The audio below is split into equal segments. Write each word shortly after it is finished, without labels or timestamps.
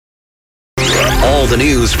All the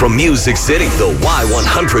news from Music City. The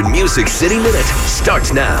Y100 Music City Minute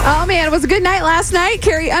starts now. Oh, man, it was a good night last night.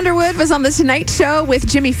 Carrie Underwood was on The Tonight Show with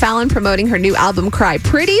Jimmy Fallon promoting her new album, Cry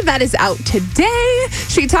Pretty. That is out today.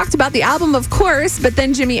 She talked about the album, of course, but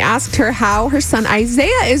then Jimmy asked her how her son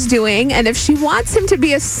Isaiah is doing and if she wants him to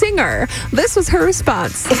be a singer. This was her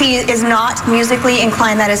response. If he is not musically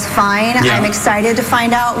inclined, that is fine. Yeah. I'm excited to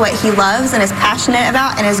find out what he loves and is passionate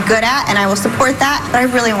about and is good at, and I will support that, but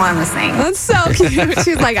I really want him to sing. That's so cute.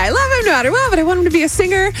 She's like, I love him no matter what, but I want him to be a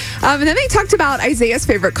singer. And then they talked about Isaiah's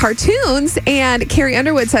favorite cartoons, and Carrie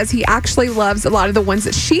Underwood says he actually loves a lot of the ones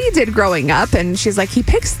that she did growing up, and she's like, he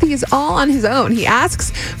picks these all on his own. He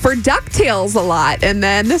asks for DuckTales a lot, and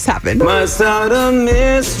then this happened. Must start a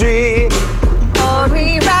mystery. Or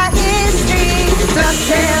rewrite history,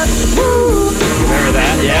 DuckTales, woo. Remember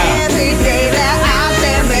that? Yeah. Every day that I've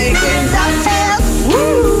been making DuckTales,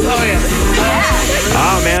 woo. Oh, yeah.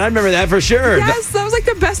 Oh, man, I remember that for sure. Yes, that was like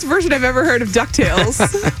the best version I've ever heard of DuckTales.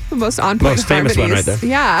 The most on-point Most famous one right there.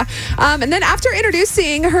 Yeah. And then after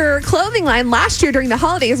introducing her clothing line last year during the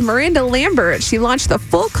holidays, Miranda Lambert, she launched the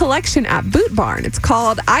full collection at Boot Barn. It's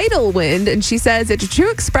called Idlewind, and she says it's a true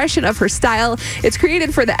expression of her style. It's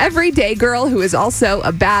created for the everyday girl who is also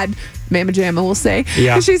a bad Mama Jamma, we'll say.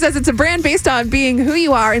 Yeah. She says it's a brand based on being who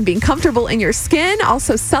you are and being comfortable in your skin,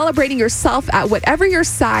 also celebrating yourself at whatever your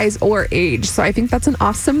size or age. So I think that's an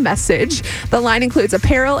awesome message. The line includes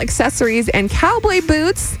apparel, accessories, and cowboy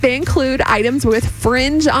boots. They include items with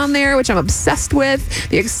fringe on there, which I'm obsessed with.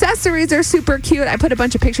 The accessories are super cute. I put a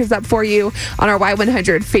bunch of pictures up for you on our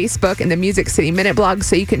Y100 Facebook and the Music City Minute blog,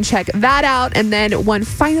 so you can check that out. And then one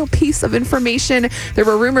final piece of information. There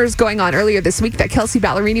were rumors going on earlier this week that Kelsea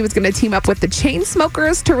Ballerini was going to team up with the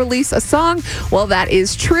Chainsmokers to release a song. Well, that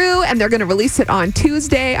is true, and they're going to release it on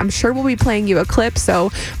Tuesday. I'm sure we'll be playing you a clip, so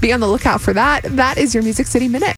be on the lookout for that. That is your Music City Minute.